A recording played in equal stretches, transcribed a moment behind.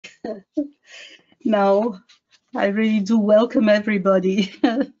Now, I really do welcome everybody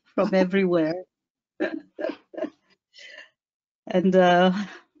from everywhere. And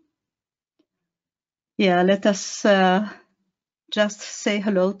yeah, let us just say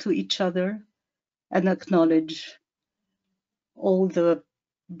hello to each other and acknowledge all the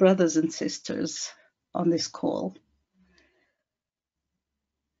brothers and sisters on this call.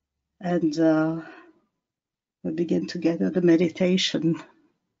 And we'll begin together the meditation.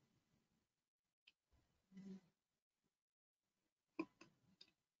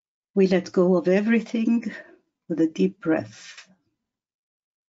 We let go of everything with a deep breath.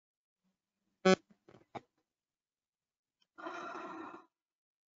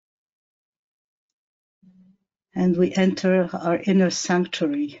 And we enter our inner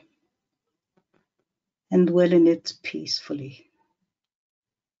sanctuary and dwell in it peacefully.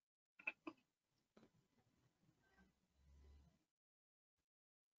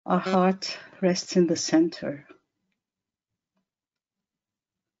 Our heart rests in the center.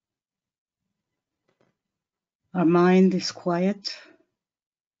 Our mind is quiet,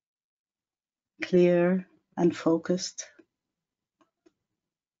 clear, and focused.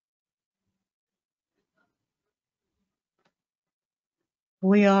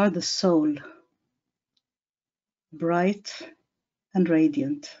 We are the soul, bright and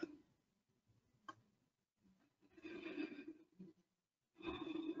radiant.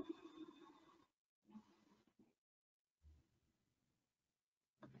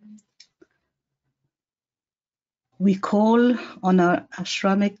 We call on our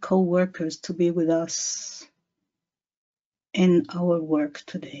ashramic co-workers to be with us in our work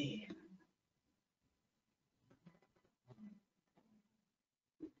today.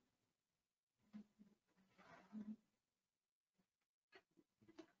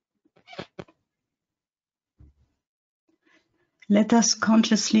 Let us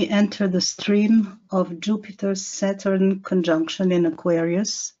consciously enter the stream of Jupiter-Saturn conjunction in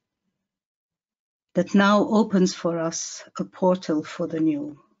Aquarius that now opens for us a portal for the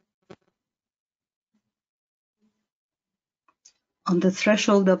new. On the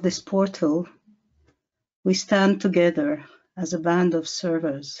threshold of this portal, we stand together as a band of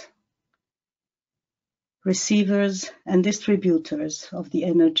servers, receivers and distributors of the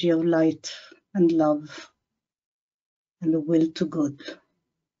energy of light and love and the will to good.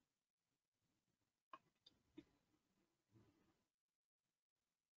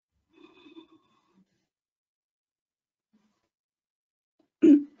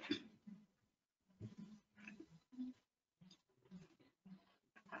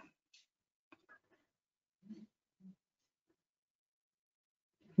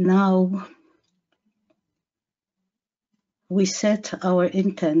 Now, we set our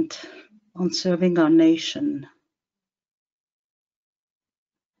intent on serving our nation.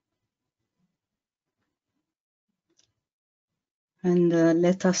 And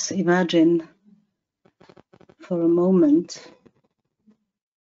let us imagine for a moment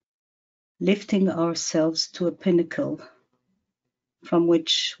lifting ourselves to a pinnacle from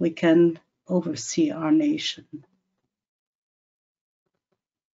which we can oversee our nation.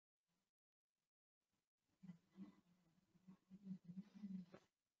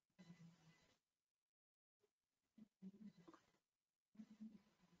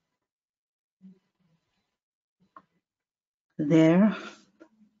 There,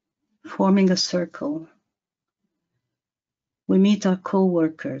 forming a circle, we meet our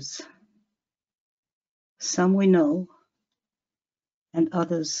co-workers. Some we know, and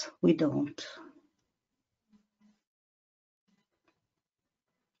others we don't.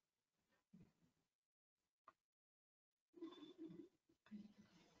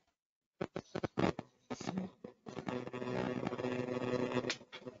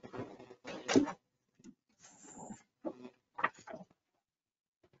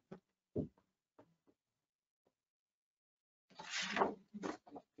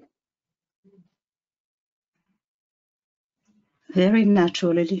 Very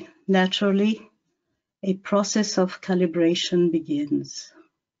naturally, a process of calibration begins.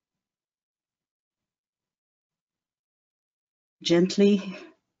 Gently,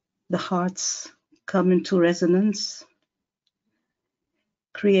 the hearts come into resonance,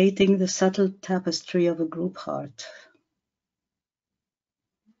 creating the subtle tapestry of a group heart.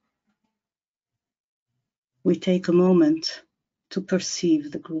 We take a moment to perceive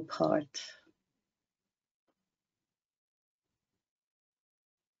the group heart.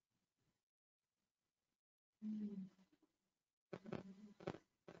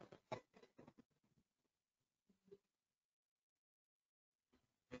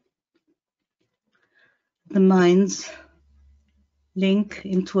 The minds link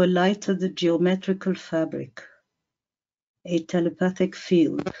into a lighted geometrical fabric, a telepathic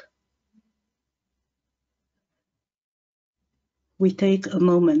field. We take a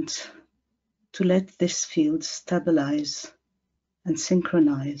moment to let this field stabilize and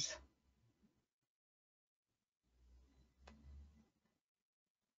synchronize.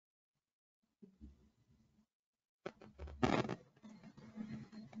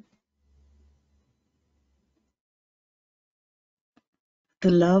 The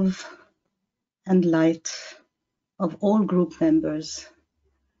love and light of all group members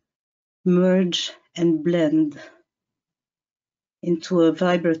merge and blend into a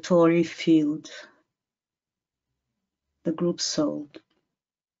vibratory field, the group soul.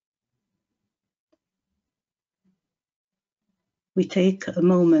 We take a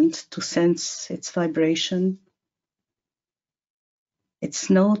moment to sense its vibration,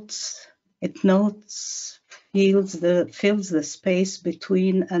 its notes. It notes, fills the space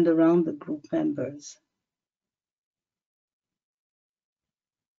between and around the group members.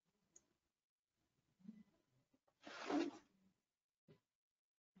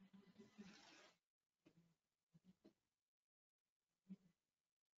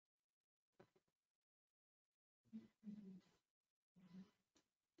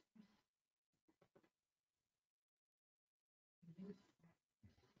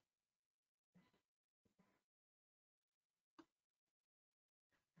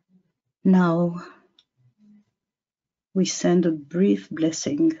 Now, we send a brief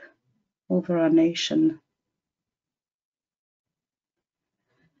blessing over our nation.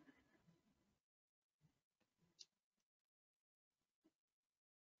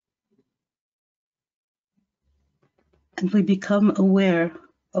 And we become aware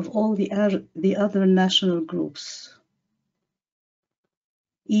of all the other national groups,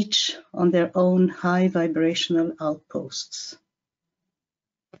 each on their own high vibrational outposts.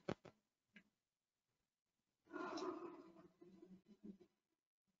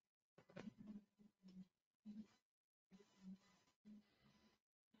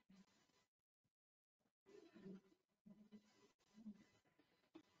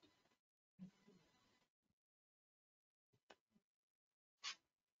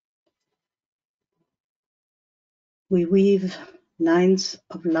 We weave lines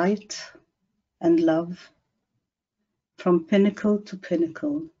of light and love from pinnacle to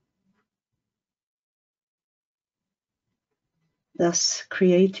pinnacle, thus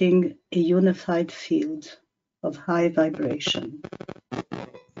creating a unified field of high vibration.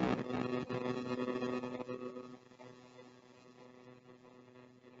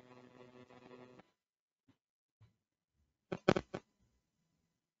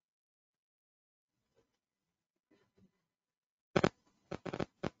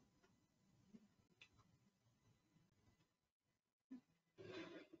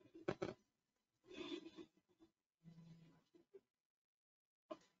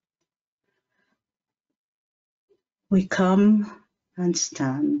 We come and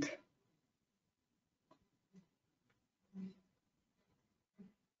stand.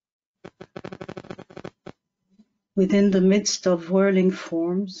 Within the midst of whirling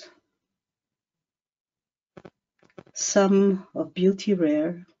forms, some of beauty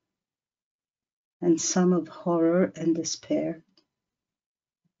rare, and some of horror and despair,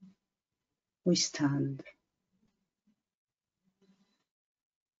 we stand.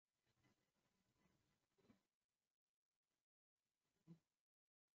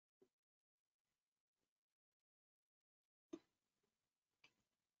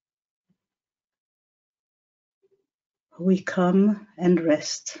 We come and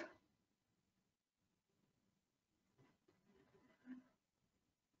rest.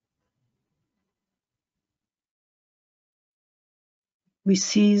 We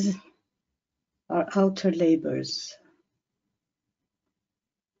cease our outer labors.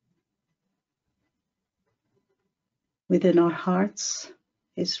 Within our hearts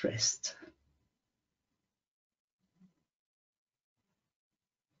is rest.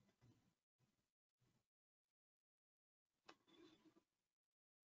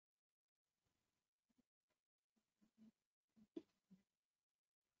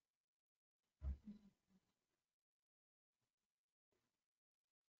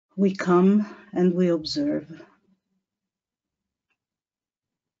 We come and we observe.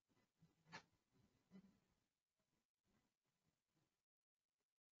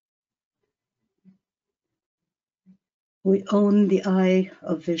 We own the eye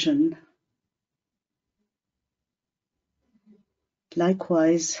of vision.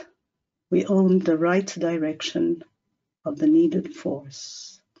 Likewise, we own the right direction of the needed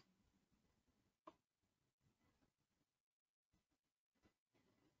force.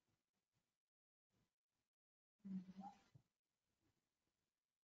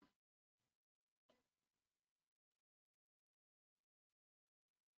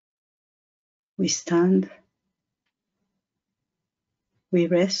 We stand, we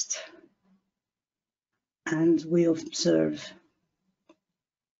rest, and we observe.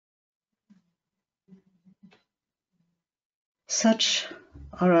 Such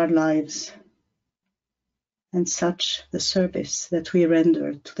are our lives, and such the service that we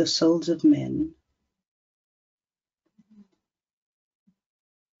render to the souls of men.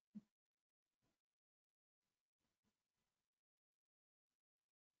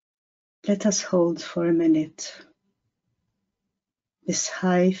 Let us hold for a minute this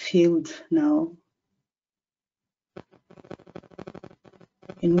high field now,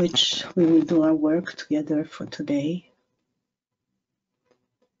 in which we will do our work together for today.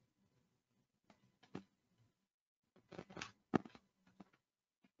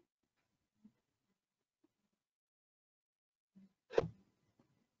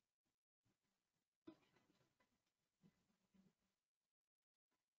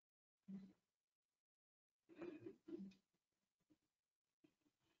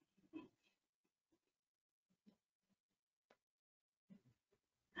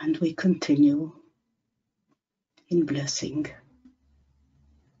 And we continue in blessing.